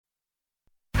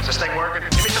this thing working?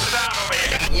 Give me some sound over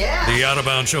here. Yeah. The Out of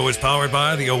Bounds Show is powered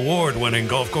by the award-winning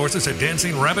golf courses at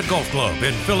Dancing Rabbit Golf Club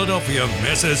in Philadelphia,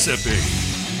 Mississippi.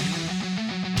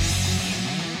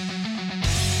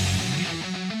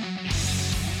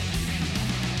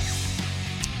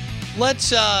 Let's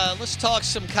talk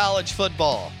some college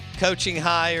football. Coaching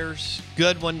hires,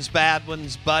 good ones, bad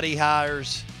ones, buddy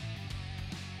hires,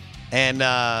 and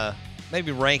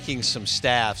maybe ranking some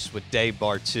staffs with Dave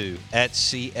Bartoo at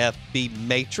CFB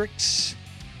Matrix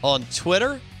on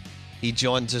Twitter. He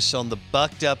joins us on the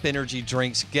Bucked Up Energy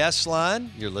Drinks guest line.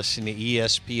 You're listening to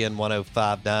ESPN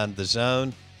 105.9 The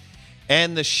Zone.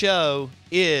 And the show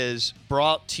is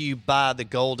brought to you by the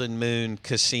Golden Moon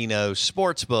Casino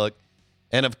Sportsbook.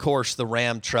 And, of course, the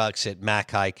Ram trucks at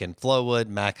Mac Hike and Flowwood,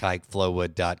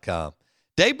 MacHikeFlowwood.com.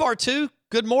 Dave Bartoo,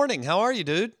 good morning. How are you,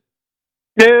 dude?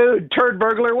 Dude, turd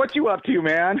burglar, what you up to,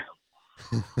 man?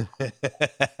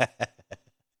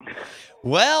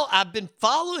 Well, I've been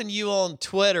following you on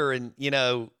Twitter, and, you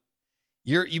know,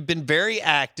 you've been very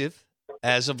active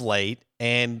as of late,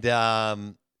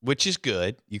 and which is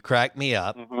good. You crack me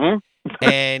up. Mm-hmm.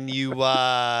 And you,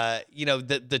 you know,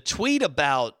 the tweet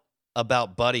about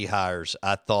buddy hires,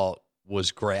 I thought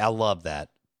was great. I love that.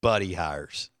 Buddy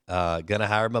hires. Gonna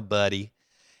hire my buddy.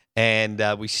 And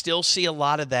we still see a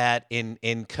lot of that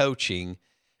in coaching,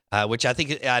 which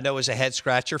I know is a head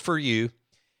scratcher for you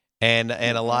and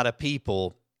a lot of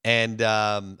people. And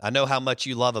I know how much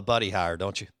you love a buddy hire,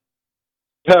 don't you?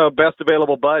 Best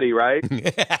available buddy, right?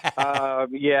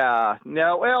 Yeah.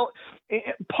 No, well,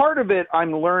 part of it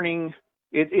I'm learning.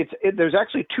 There's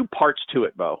actually two parts to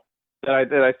it, Bo.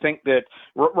 That I think that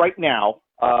right now,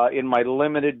 in my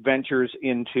limited ventures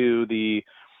into the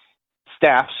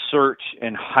staff search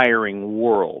and hiring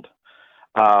world,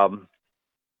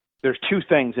 there's two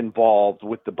things involved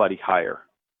with the buddy hire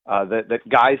that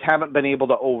guys haven't been able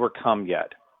to overcome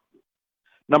yet.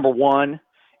 Number one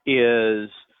is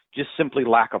just simply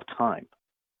lack of time.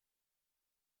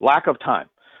 Lack of time.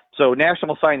 So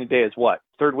National Signing Day is what?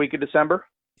 Third week of December?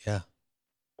 Yeah.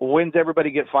 When's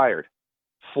everybody get fired?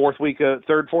 Fourth,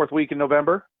 fourth week in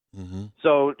November. Mm-hmm.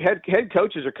 So head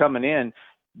coaches are coming in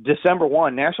December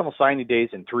 1, National Signing Day is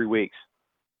in 3 weeks.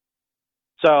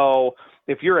 So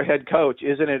if you're a head coach,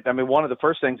 isn't it? I mean, one of the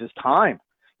first things is time.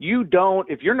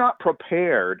 If you're not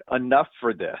prepared enough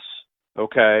for this,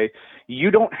 okay,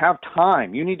 you don't have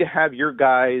time. You need to have your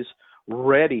guys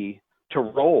ready to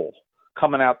roll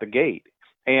coming out the gate.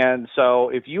 And so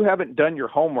if you haven't done your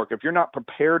homework, if you're not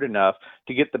prepared enough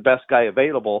to get the best guy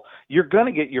available, you're going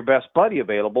to get your best buddy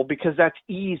available because that's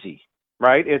easy,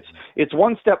 right? It's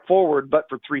one step forward, but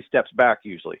for 3 steps back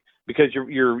usually, because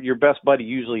your best buddy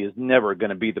usually is never going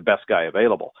to be the best guy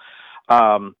available.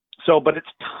 But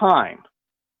it's time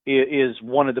is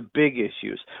one of the big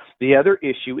issues. The other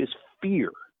issue is fear.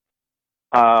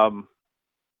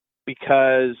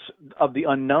 Because of the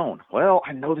unknown. Well,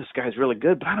 I know this guy's really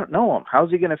good, but I don't know him. How's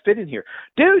he going to fit in here?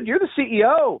 Dude, you're the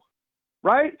CEO,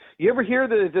 right? You ever hear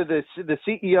the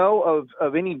CEO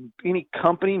of any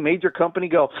company, major company,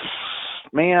 go,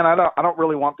 man, I don't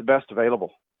really want the best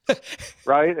available,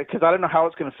 right? Because I don't know how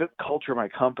it's going to fit the culture of my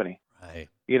company. Right.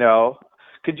 You know,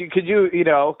 could you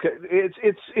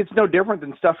it's no different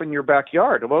than stuff in your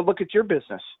backyard. Well, look at your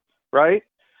business, right?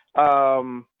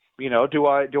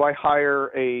 Do I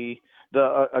hire a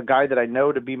guy that I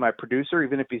know to be my producer,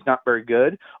 even if he's not very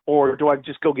good, or do I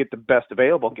just go get the best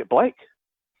available and get Blake,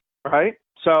 right?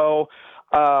 So,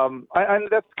 and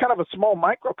that's kind of a small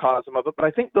microcosm of it, but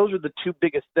I think those are the two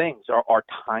biggest things: are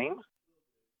time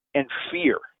and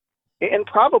fear. And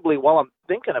probably, while I'm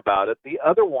thinking about it, the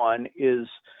other one is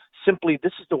simply,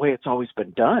 this is the way it's always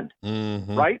been done,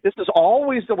 right? This is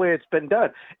always the way it's been done.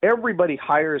 Everybody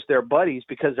hires their buddies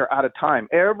because they're out of time.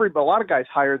 A lot of guys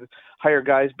hire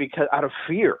guys because out of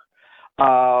fear.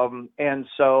 And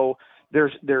so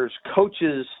there's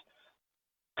coaches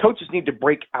need to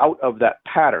break out of that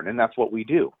pattern, and that's what we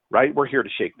do, right? We're here to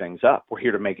shake things up. We're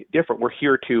here to make it different. We're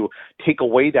here to take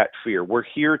away that fear. We're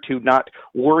here to not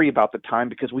worry about the time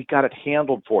because we got it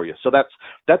handled for you. So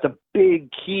that's a big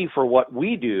key for what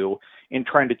we do in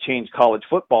trying to change college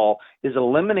football, is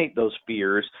eliminate those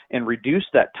fears and reduce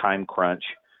that time crunch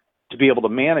to be able to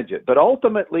manage it. But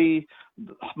ultimately,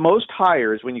 most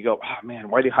hires, when you go, oh man,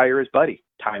 why do you hire his buddy?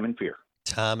 Time and fear.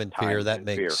 Time and fear. That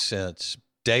makes sense.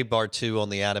 Dave Bartoo on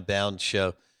the Out of Bounds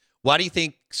Show. Why do you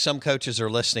think some coaches are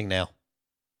listening now?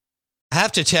 I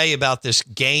have to tell you about this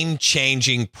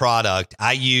game-changing product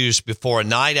I use before a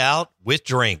night out with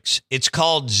drinks. It's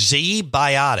called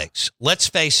Z-Biotics. Let's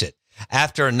face it,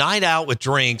 after a night out with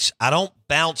drinks, I don't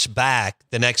bounce back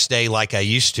the next day like I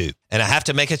used to, and I have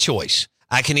to make a choice.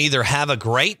 I can either have a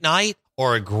great night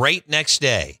or a great next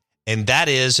day. And that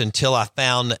is until I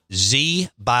found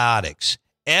Z-Biotics.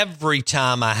 Every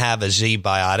time I have a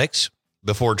Z-Biotics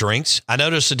before drinks, I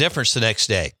notice a difference the next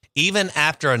day. Even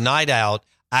after a night out,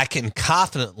 I can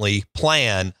confidently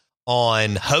plan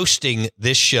on hosting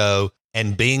this show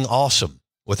and being awesome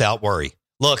without worry.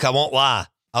 Look, I won't lie.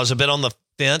 I was a bit on the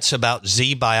fence about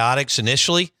Z-Biotics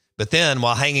initially, but then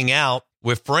while hanging out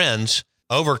with friends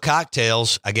over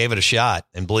cocktails, I gave it a shot.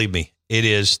 And believe me, it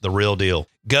is the real deal.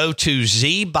 Go to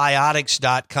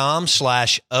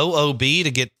zbiotics.com/OOB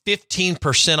to get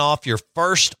 15% off your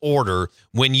first order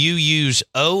when you use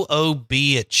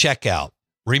OOB at checkout.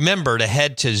 Remember to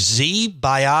head to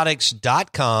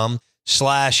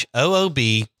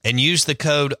zbiotics.com/OOB and use the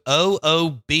code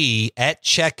OOB at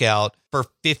checkout for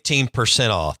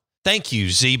 15% off. Thank you,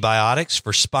 Z-Biotics,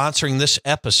 for sponsoring this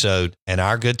episode and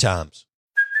our good times.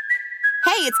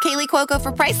 Hey, it's Kaylee Cuoco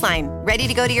for Priceline. Ready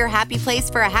to go to your happy place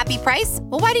for a happy price?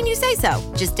 Well, why didn't you say so?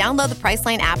 Just download the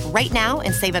Priceline app right now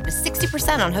and save up to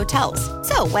 60% on hotels.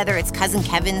 So whether it's Cousin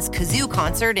Kevin's Kazoo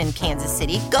Concert in Kansas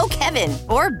City, go Kevin,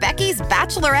 or Becky's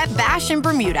Bachelorette Bash in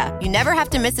Bermuda, you never have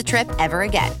to miss a trip ever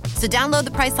again. So download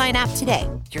the Priceline app today.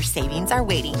 Your savings are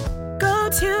waiting. Go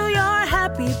to your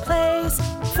happy place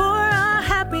for a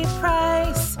happy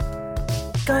price.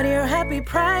 Go to your happy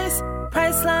price,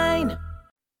 Priceline.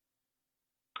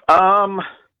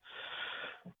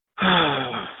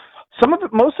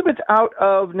 Most of it's out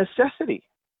of necessity,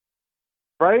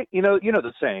 right? You know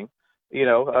the saying,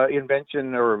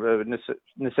 invention or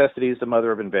necessity is the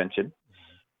mother of invention.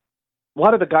 A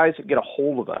lot of the guys that get a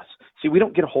hold of us, see, we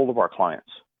don't get a hold of our clients.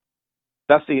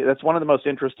 That's one of the most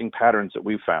interesting patterns that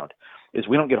we've found is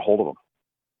we don't get a hold of them.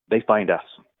 They find us.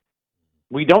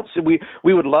 We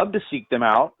would love to seek them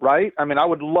out, right? I mean, I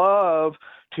would love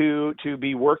to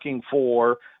be working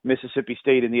for Mississippi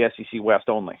State in the SEC West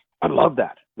only. I love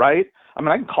that, right? I mean,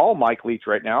 I can call Mike Leach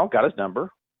right now. Got his number.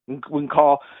 We can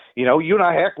call, you and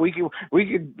I, heck, we could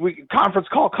conference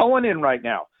call Cohen in right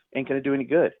now. Ain't going to do any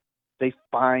good. They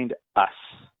find us.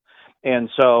 And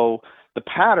so the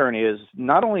pattern is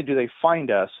not only do they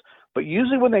find us, but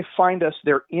usually when they find us,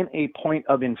 they're in a point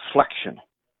of inflection,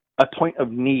 a point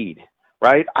of need,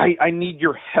 right? I need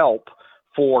your help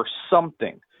for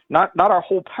something. Not our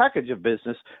whole package of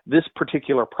business, this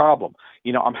particular problem.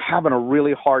 I'm having a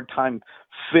really hard time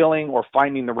filling or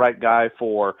finding the right guy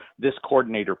for this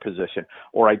coordinator position,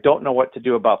 or I don't know what to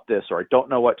do about this, or I don't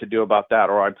know what to do about that,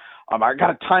 or I got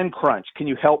a time crunch. Can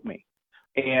you help me?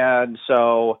 And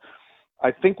so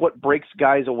I think what breaks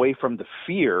guys away from the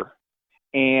fear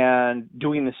and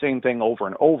doing the same thing over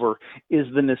and over is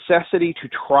the necessity to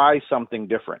try something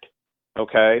different.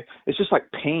 Okay? It's just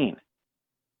like pain.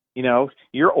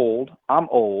 You're old. I'm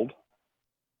old.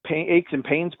 Pain, aches and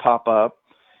pains pop up.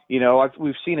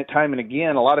 We've seen it time and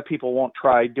again. A lot of people won't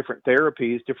try different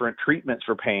therapies, different treatments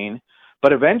for pain,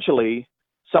 but eventually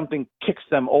something kicks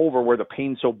them over where the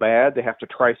pain's so bad they have to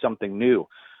try something new.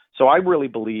 So I really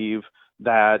believe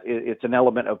that it's an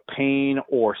element of pain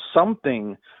or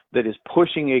something that is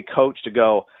pushing a coach to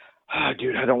go,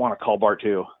 dude, I don't want to call Bart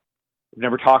too. I've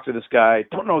never talked to this guy.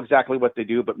 Don't know exactly what they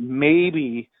do, but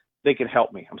maybe they can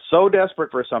help me. I'm so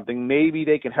desperate for something. Maybe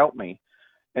they can help me.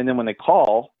 And then when they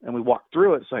call and we walk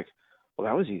through it, it's like, well,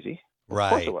 that was easy. Right.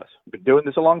 Of course it was. I've been doing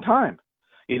this a long time.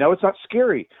 It's not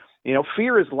scary.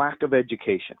 Fear is lack of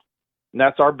education. And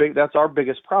that's our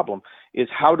biggest problem is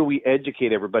how do we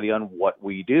educate everybody on what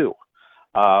we do?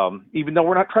 Even though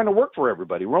we're not trying to work for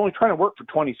everybody. We're only trying to work for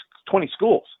 20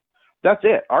 schools. That's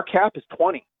it. Our cap is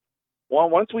 20. Well,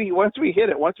 once we hit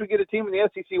it, once we get a team in the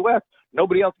SEC West,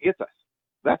 nobody else gets us.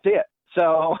 That's it.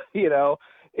 So,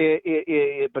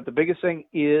 but the biggest thing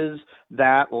is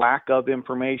that lack of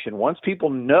information. Once people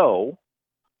know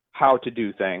how to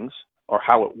do things or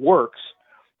how it works,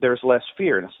 there's less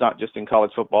fear. And it's not just in college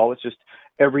football. It's just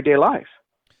everyday life,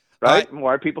 right?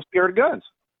 Why are people scared of guns?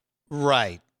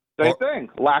 Right. Same thing.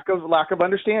 Lack of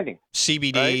understanding.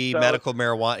 CBD, right? So, medical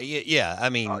marijuana. Yeah. I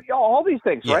mean, all these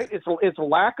things, yeah. Right? It's a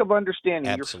lack of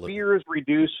understanding. Absolutely. Your fear is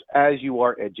reduced as you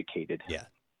are educated. Yeah.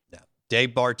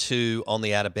 Dave Bartoo on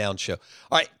the Out of Bounds Show.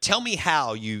 All right, tell me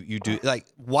how you do. Like,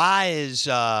 why is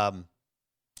the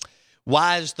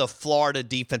Florida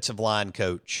defensive line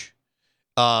coach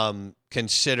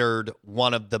considered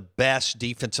one of the best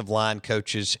defensive line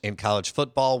coaches in college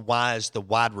football? Why is the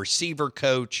wide receiver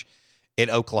coach at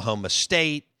Oklahoma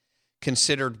State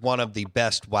considered one of the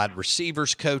best wide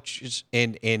receivers coaches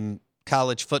in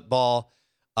college football?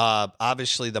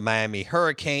 Obviously, the Miami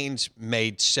Hurricanes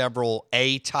made several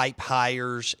A-type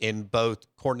hires in both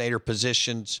coordinator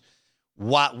positions.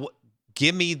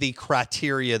 Give me the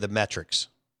criteria, the metrics.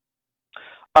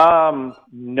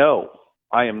 No.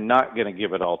 I am not going to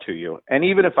give it all to you. And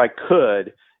even if I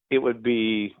could, it would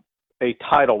be a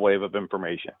tidal wave of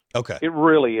information. Okay. It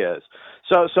really is.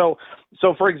 So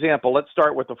for example, let's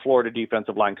start with the Florida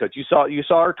defensive line coach. You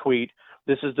saw our tweet.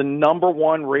 This is the number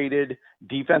 1 rated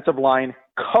defensive line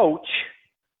coach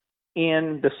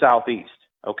in the Southeast.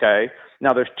 Okay.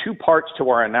 Now there's 2 parts to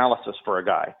our analysis for a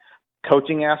guy: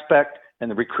 coaching aspect and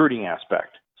the recruiting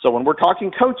aspect. So when we're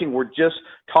talking coaching, we're just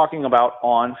talking about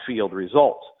on-field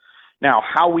results. Now,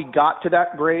 how we got to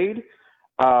that grade,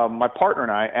 my partner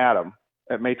and I, Adam,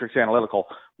 at Matrix Analytical,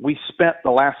 we spent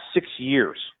the last 6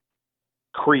 years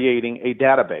creating a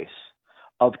database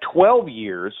of 12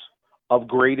 years of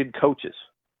graded coaches.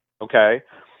 Okay?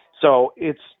 So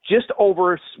it's just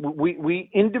over, we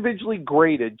individually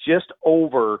graded just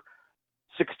over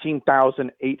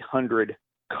 16,800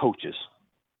 coaches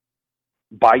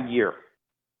by year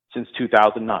since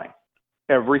 2009.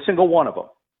 Every single one of them.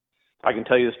 I can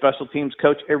tell you the special teams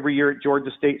coach every year at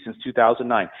Georgia State since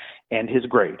 2009 and his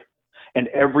grade. And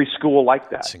every school like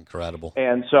that. That's incredible.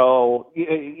 And so,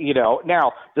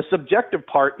 now the subjective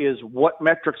part is what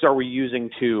metrics are we using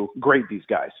to grade these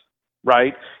guys,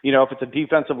 right? If it's a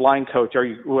defensive line coach, are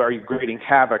you grading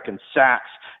havoc and sacks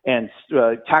and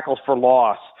tackles for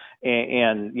loss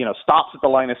and stops at the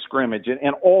line of scrimmage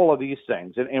and all of these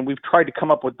things. And we've tried to come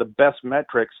up with the best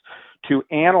metrics to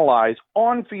analyze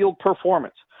on-field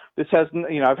performance. This has,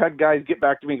 I've had guys get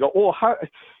back to me and go, "Oh,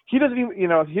 he doesn't even,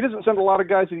 he doesn't send a lot of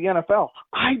guys to the NFL."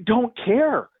 I don't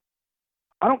care.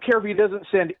 I don't care if he doesn't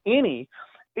send any.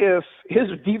 If his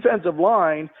defensive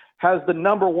line has the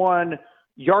number 1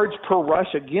 yards per rush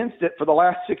against it for the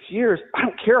last 6 years, I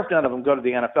don't care if none of them go to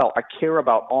the NFL. I care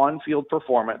about on-field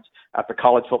performance at the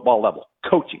college football level,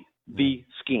 coaching, the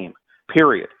scheme,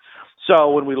 period.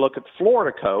 So when we look at the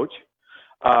Florida coach,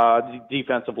 the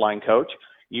defensive line coach,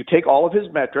 you take all of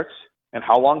his metrics and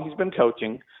how long he's been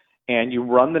coaching, and you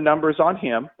run the numbers on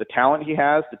him, the talent he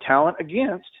has, the talent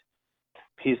against.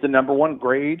 He's the number 1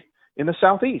 grade in the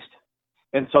Southeast.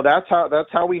 And so that's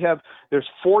how we have, there's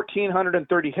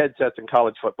 1,430 headsets in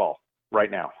college football right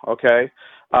now, okay?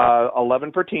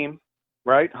 11 per team,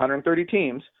 right? 130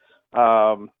 teams.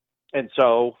 And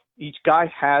so each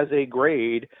guy has a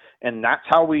grade, and that's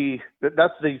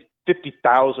the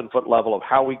 50,000-foot level of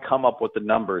how we come up with the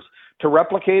numbers. To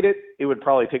replicate it, it would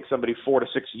probably take somebody 4 to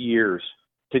 6 years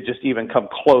to just even come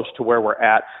close to where we're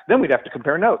at. Then we'd have to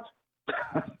compare notes.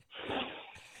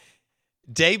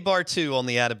 Dave Bartoo on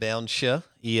the Out of Bounds Show,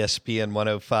 ESPN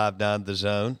 105.9 The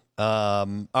Zone.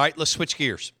 All right, let's switch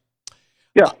gears.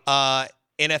 Yeah.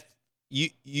 And if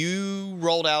you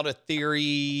rolled out a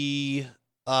theory,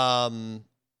 I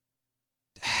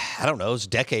don't know, it was a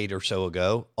decade or so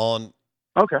ago on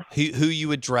who you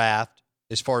would draft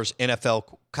as far as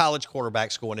NFL college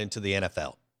quarterbacks going into the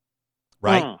NFL,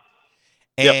 right?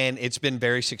 And it's been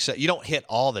very successful. You don't hit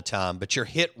all the time, but your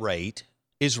hit rate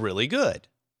is really good.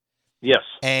 Yes.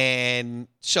 And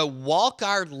so walk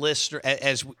our listener,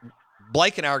 as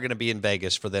Blake and I are going to be in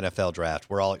Vegas for the NFL draft.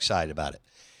 We're all excited about it.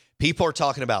 People are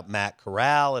talking about Matt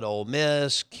Corral at Ole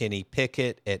Miss, Kenny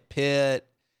Pickett at Pitt,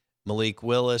 Malik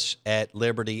Willis at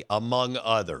Liberty, among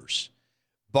others.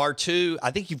 Bartoo, I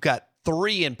think you've got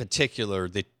 3 in particular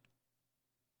that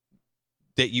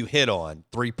you hit on,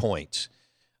 3 points.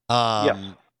 Yes.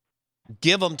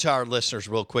 Give them to our listeners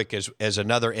real quick as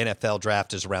another NFL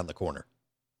draft is around the corner.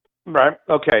 Right.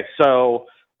 Okay. So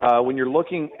when you're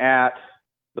looking at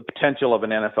the potential of an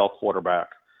NFL quarterback,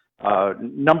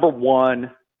 number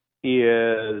 1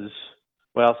 is,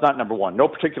 well, it's not number 1, no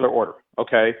particular order.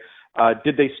 Okay.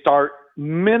 Did they start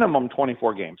minimum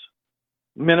 24 games?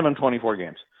 Minimum 24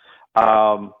 games.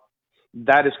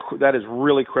 That is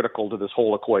really critical to this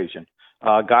whole equation.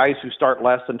 Guys who start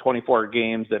less than 24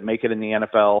 games that make it in the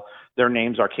NFL, their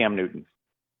names are Cam Newton.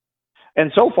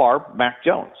 And so far, Mac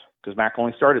Jones, because Mac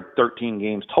only started 13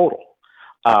 games total.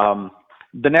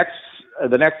 The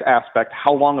next aspect,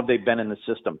 how long have they been in the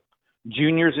system?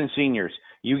 Juniors and seniors.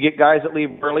 You get guys that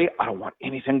leave early, I don't want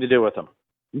anything to do with them.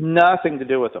 Nothing to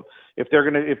do with them. If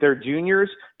they're juniors,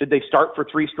 did they start for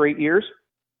 3 straight years?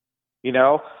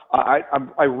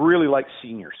 I really like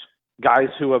seniors, guys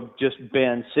who have just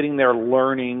been sitting there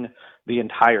learning the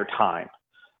entire time.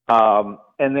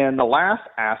 And then the last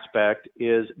aspect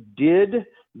is, did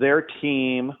their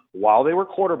team, while they were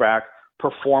quarterback,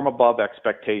 perform above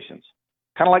expectations?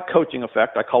 Kind of like coaching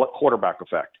effect. I call it quarterback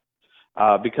effect.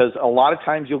 Because a lot of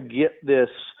times you'll get this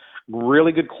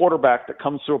really good quarterback that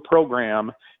comes through a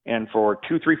program, and for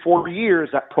 2, 3, 4 years,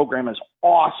 that program is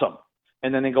awesome.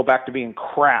 And then they go back to being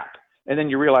crap. And then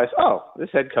you realize, oh, this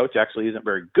head coach actually isn't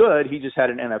very good. He just had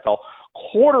an NFL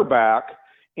quarterback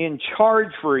in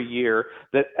charge for a year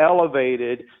that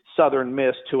elevated Southern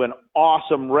Miss to an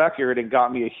awesome record and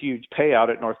got me a huge payout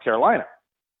at North Carolina.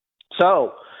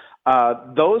 So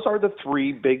those are the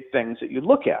three big things that you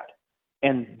look at.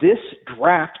 And this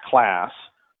draft class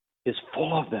is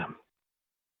full of them.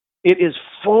 It is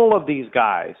full of these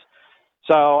guys.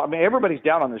 So, I mean, everybody's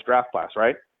down on this draft class,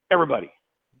 right? Everybody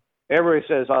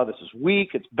says, oh, this is weak,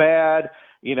 it's bad,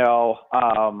 you know.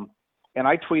 And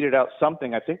I tweeted out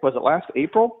something, I think, was it last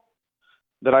April,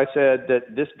 that I said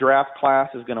that this draft class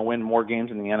is going to win more games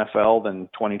in the NFL than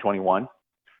 2021,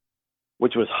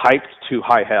 which was hyped to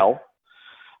high hell.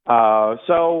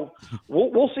 So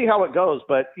we'll see how it goes.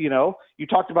 But, you know, you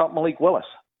talked about Malik Willis.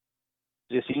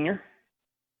 Is he a senior?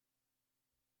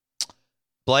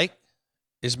 Blake,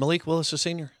 is Malik Willis a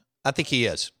senior? I think he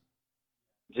is.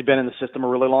 Has he been in the system a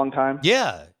really long time?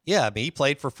 Yeah. I mean, he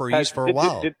played for Freeze for a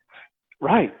while.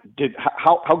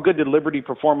 How good did Liberty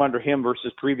perform under him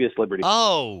versus previous Liberty?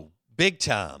 Oh, big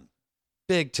time.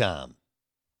 Ding,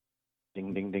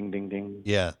 ding, ding, ding, ding.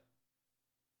 Yeah.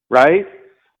 Right?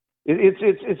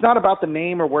 It's not about the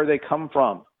name or where they come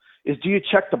from. Do you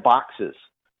check the boxes?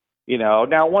 You know,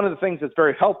 now one of the things that's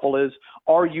very helpful is,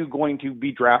 are you going to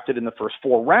be drafted in the first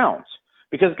 4 rounds?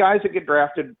 Because guys that get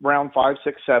drafted round 5,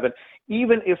 6, 7,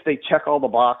 even if they check all the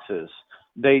boxes,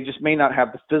 they just may not have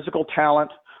the physical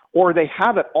talent, or they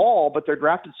have it all, but they're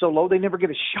drafted so low they never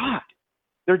get a shot.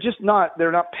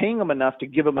 They're not paying them enough to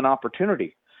give them an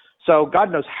opportunity. So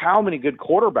God knows how many good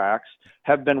quarterbacks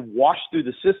have been washed through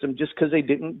the system just because they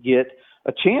didn't get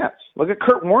a chance. Look at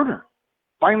Kurt Warner.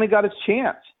 Finally got his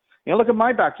chance. You know, look at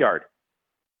my backyard.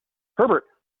 Herbert.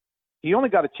 He only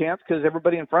got a chance because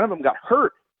everybody in front of him got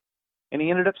hurt. And he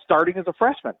ended up starting as a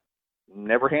freshman.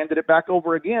 Never handed it back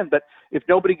over again. But if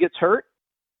nobody gets hurt,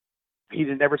 he'd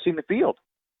have never seen the field.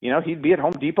 You know, he'd be at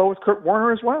Home Depot with Kurt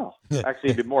Warner as well.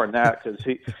 Actually, it'd be more than that because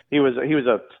he was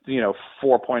a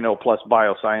 4.0 plus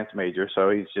bioscience major, so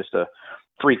he's just a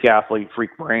freak athlete, freak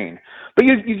brain. But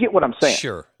you get what I'm saying,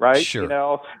 sure? Right? Sure. You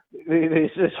know,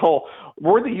 it's this whole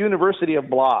we're the University of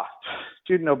blah.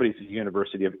 Dude, nobody's the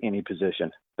University of any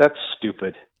position. That's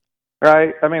stupid,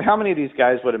 right? I mean, how many of these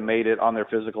guys would have made it on their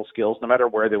physical skills, no matter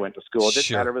where they went to school? It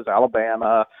didn't matter if it was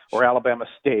Alabama or Alabama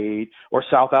State or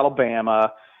South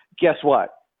Alabama. Guess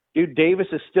what? Dude, Davis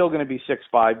is still going to be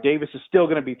 6'5". Davis is still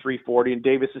going to be 340, and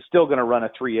Davis is still going to run a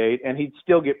 3.8, and he'd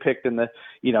still get picked in the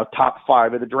top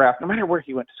 5 of the draft, no matter where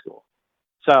he went to school.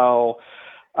 So,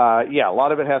 a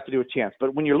lot of it has to do with chance.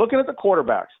 But when you're looking at the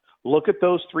quarterbacks, look at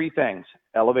those 3 things: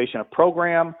 elevation of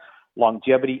program,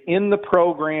 longevity in the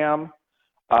program,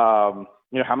 how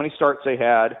many starts they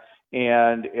had,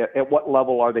 and at what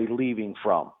level are they leaving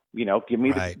from. You know, give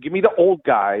me the old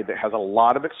guy that has a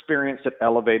lot of experience that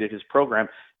elevated his program,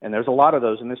 and there's a lot of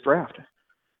those in this draft.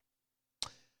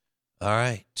 All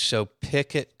right, so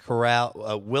Pickett,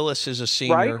 Corral, Willis is a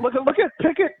senior. Right, look at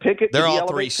Pickett. They're all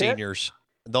 3 seniors.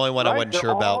 The only one I wasn't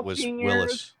sure about was seniors,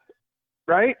 Willis.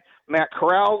 Right, Matt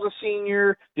Corral's a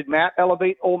senior. Did Matt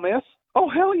elevate Ole Miss? Oh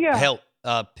hell yeah!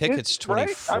 Pickett's 24.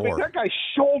 Right? I mean, that guy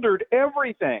shouldered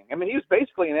everything. I mean, he was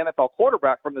basically an NFL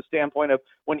quarterback from the standpoint of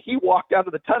when he walked out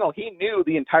of the tunnel, he knew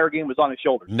the entire game was on his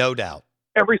shoulders. No doubt.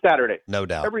 Every Saturday. No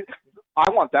doubt. I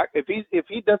want that. If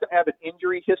he doesn't have an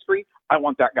injury history, I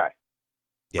want that guy.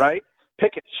 Yeah. Right?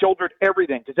 Pickett shouldered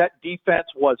everything because that defense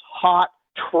was hot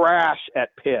trash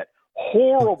at Pitt.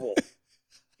 Horrible.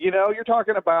 You're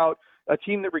talking about a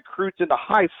team that recruits in the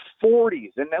high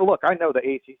 40s. And look, I know the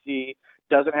ACC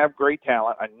doesn't have great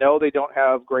talent. I know they don't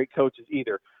have great coaches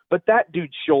either. But that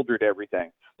dude shouldered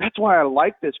everything. That's why I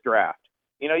like this draft.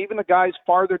 Even the guys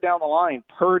farther down the line,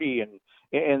 Purdy and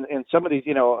some of these,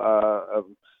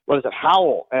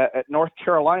 Howell at North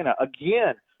Carolina,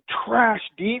 again, trash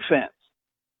defense.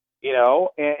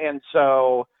 And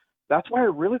so that's why I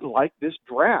really like this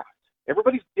draft.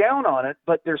 Everybody's down on it,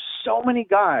 but there's so many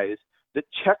guys that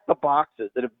check the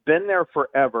boxes, that have been there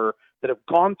forever, that have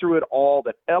gone through it all,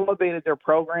 that elevated their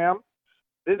program.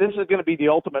 This is going to be the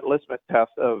ultimate litmus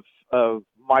test of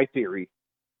my theory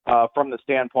from the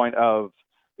standpoint of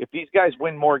if these guys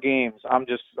win more games,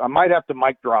 I might have to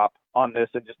mic drop on this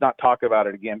and just not talk about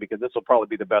it again because this will probably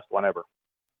be the best one ever.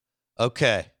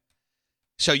 Okay.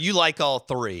 So you like all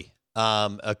 3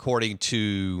 according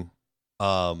to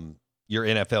your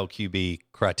NFL QB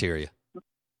criteria.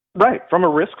 Right. From a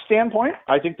risk standpoint,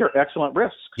 I think they're excellent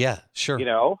risks. Yeah, sure.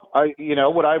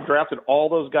 Would I have drafted all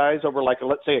those guys over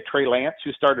let's say a Trey Lance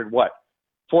who started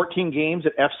 14 games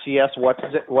at FCS,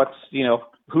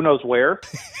 who knows where?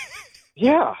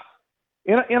 Yeah.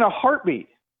 In a heartbeat,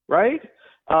 right?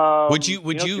 Would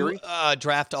you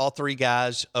draft all 3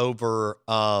 guys over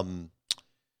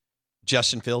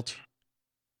Justin Fields?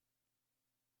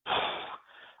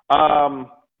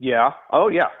 Yeah. Oh,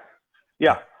 yeah.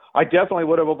 Yeah. I definitely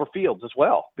would have over Fields as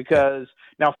well, because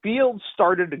now Fields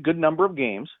started a good number of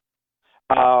games,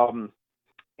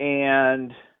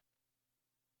 and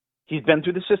he's been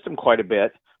through the system quite a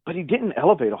bit, but he didn't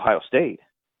elevate Ohio State.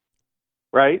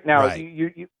 Right? Now, Right.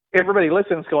 You everybody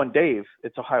listens going, Dave,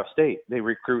 it's Ohio State. They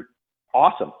recruit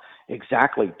awesome.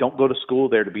 Exactly. Don't go to school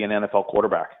there to be an NFL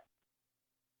quarterback.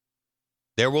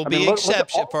 There will be look at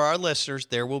exceptions all- for our listeners.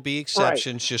 There will be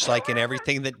exceptions, just like in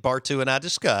everything that Bartu and I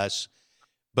discuss.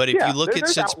 But if Yeah, you look at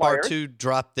there's since outliers. Bartu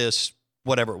dropped this,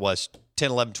 whatever it was,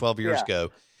 10, 11, 12 years Yeah. ago,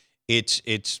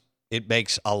 it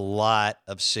makes a lot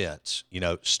of sense. You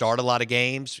know, start a lot of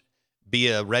games, be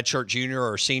a redshirt junior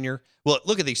or a senior. Well,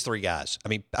 look at these three guys. I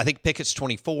mean, I think Pickett's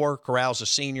 24, Corral's a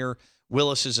senior,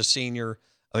 Willis is a senior.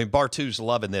 I mean, Bartu's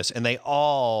loving this, and they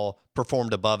all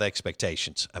performed above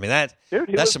expectations. I mean, Dude,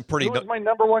 he that's was, some pretty. he was my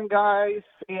number one guy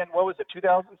in, what was it,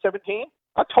 2017?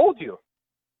 I told you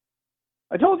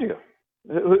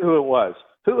who it was.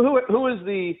 Who was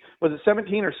was it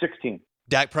 17 or 16?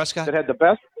 Dak Prescott? That had the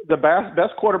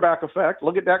best quarterback effect.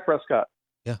 Look at Dak Prescott.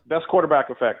 Yeah. Best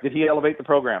quarterback effect. Did he elevate the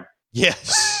program?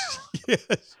 Yes.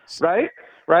 Yes. Right?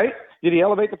 Did he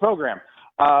elevate the program?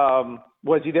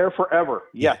 Was he there forever?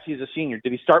 Yes, he's a senior.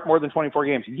 Did he start more than 24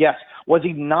 games? Yes. Was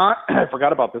he not? I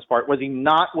forgot about this part. Was he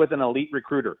not with an elite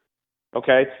recruiter?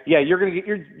 Okay. Yeah, you're going to get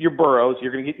your Burrows.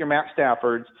 You're going to get your Matt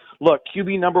Staffords. Look,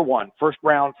 QB number 1, first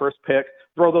round, first pick.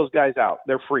 Throw those guys out.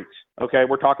 They're freaks. Okay.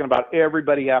 We're talking about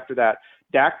everybody after that.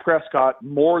 Dak Prescott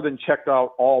more than checked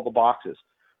out all the boxes,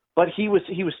 but he was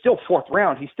still fourth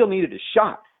round. He still needed a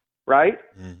shot. Right.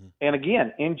 Mm-hmm. And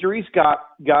again, injuries got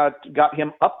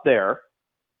him up there,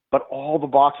 but all the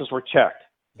boxes were checked.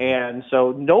 And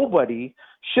so nobody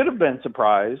should have been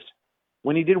surprised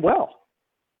when he did well.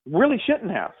 Really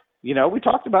shouldn't have. You know, we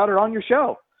talked about it on your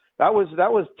show. That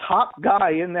was top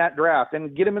guy in that draft,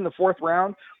 and get him in the fourth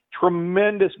round.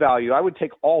 Tremendous value. I would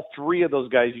take all three of those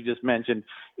guys you just mentioned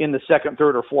in the second,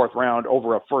 third, or fourth round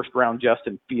over a first round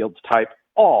Justin Fields type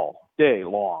all day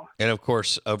long. And of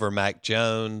course, over Mac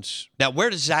Jones. Now, where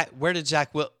did Zach?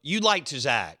 You liked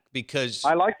Zach because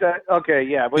I like that. Okay,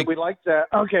 yeah, we like that.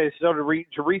 Okay, so to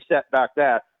reset back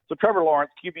that. So Trevor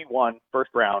Lawrence, QB1,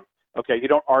 first round. Okay, you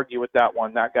don't argue with that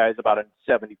one. That guy's about a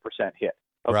 70% hit.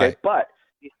 Okay, Right. But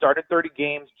he started 30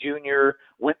 games, junior,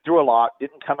 went through a lot,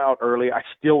 didn't come out early. I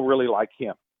still really like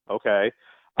him. Okay,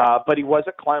 but he was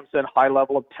at Clemson, high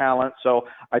level of talent. So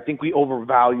I think we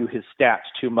overvalue his stats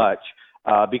too much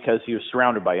because he was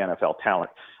surrounded by NFL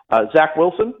talent. Zach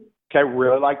Wilson, okay,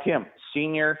 really like him.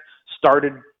 Senior,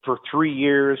 started for 3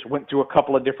 years, went through a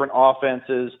couple of different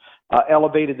offenses,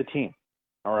 elevated the team.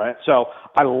 All right, so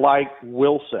I like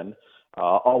Wilson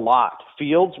a lot.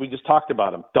 Fields, we just talked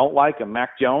about him. Don't like him.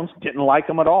 Mac Jones, didn't like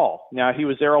him at all. Now, he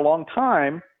was there a long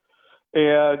time,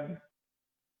 and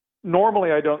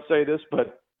normally I don't say this,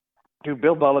 but dude,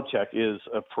 Bill Belichick is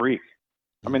a freak.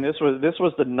 I mean, this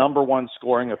was the number one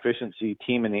scoring efficiency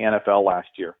team in the NFL last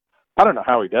year. I don't know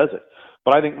how he does it,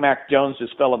 but I think Mac Jones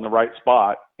just fell in the right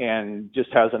spot and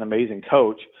just has an amazing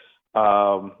coach.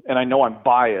 And I know I'm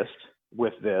biased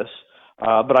with this,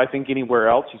 but I think anywhere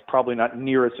else he's probably not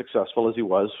near as successful as he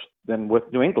was than with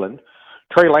New England.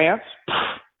 Trey Lance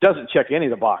doesn't check any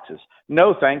of the boxes.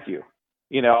 No, thank you.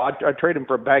 You know, I'd trade him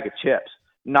for a bag of chips.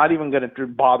 Not even going to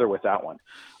bother with that one.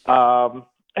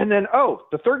 And then,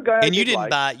 the third guy. And you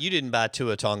didn't buy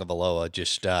Tua Tagovailoa.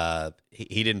 Just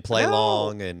he didn't play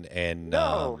long, and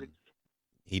No.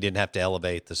 he didn't have to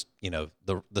elevate this. You know,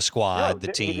 the squad,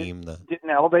 the team. Didn't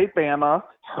elevate Bama.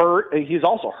 Hurt. He's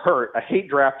also hurt. I hate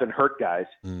drafting hurt guys.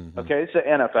 Mm-hmm. Okay, it's the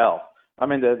NFL. I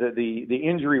mean, the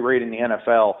injury rate in the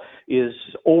NFL is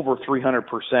over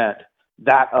 300%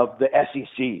 that of the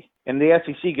SEC, and the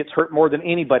SEC gets hurt more than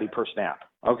anybody per snap.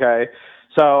 Okay,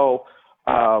 so.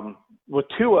 With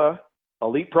Tua,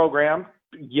 elite program,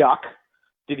 yuck.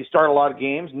 Did he start a lot of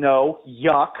games? No,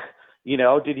 yuck. You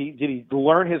know, did he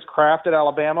learn his craft at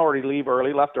Alabama, or did he leave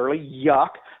early, left early?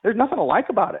 Yuck. There's nothing to like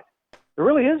about it. There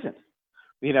really isn't.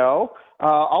 You know,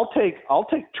 I'll take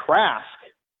Trask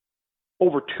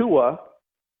over Tua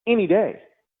any day.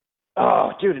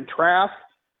 Oh, dude, and Trask,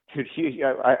 dude,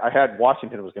 I had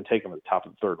Washington was going to take him at the top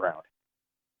of the third round.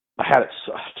 I had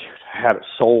it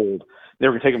sold. They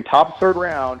were going to take him top of the third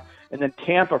round. And then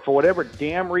Tampa, for whatever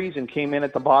damn reason, came in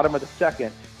at the bottom of the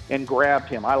second and grabbed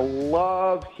him. I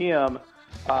love him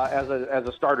as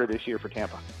a starter this year for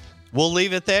Tampa. We'll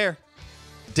leave it there.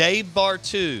 Dave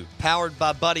Bartu, powered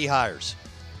by Buddy Hires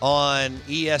on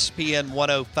ESPN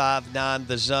 105.9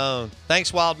 The Zone.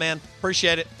 Thanks, Wild Man.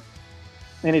 Appreciate it.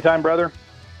 Anytime, brother.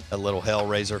 A little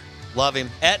Hellraiser. Love him.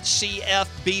 At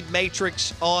CFB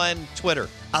Matrix on Twitter.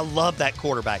 I love that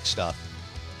quarterback stuff.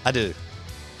 I do.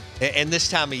 And this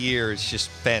time of year is just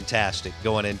fantastic,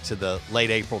 going into the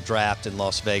late April draft in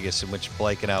Las Vegas, in which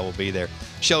Blake and I will be there.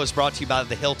 Show is brought to you by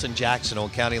the Hilton Jackson on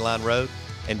County Line Road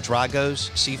and Drago's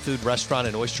Seafood Restaurant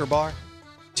and Oyster Bar.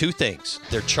 Two things: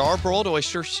 their charbroiled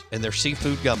oysters and their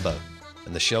seafood gumbo.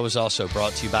 And the show is also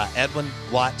brought to you by Edwin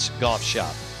Watts Golf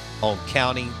Shop on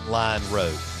County Line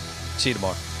Road. See you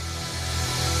tomorrow.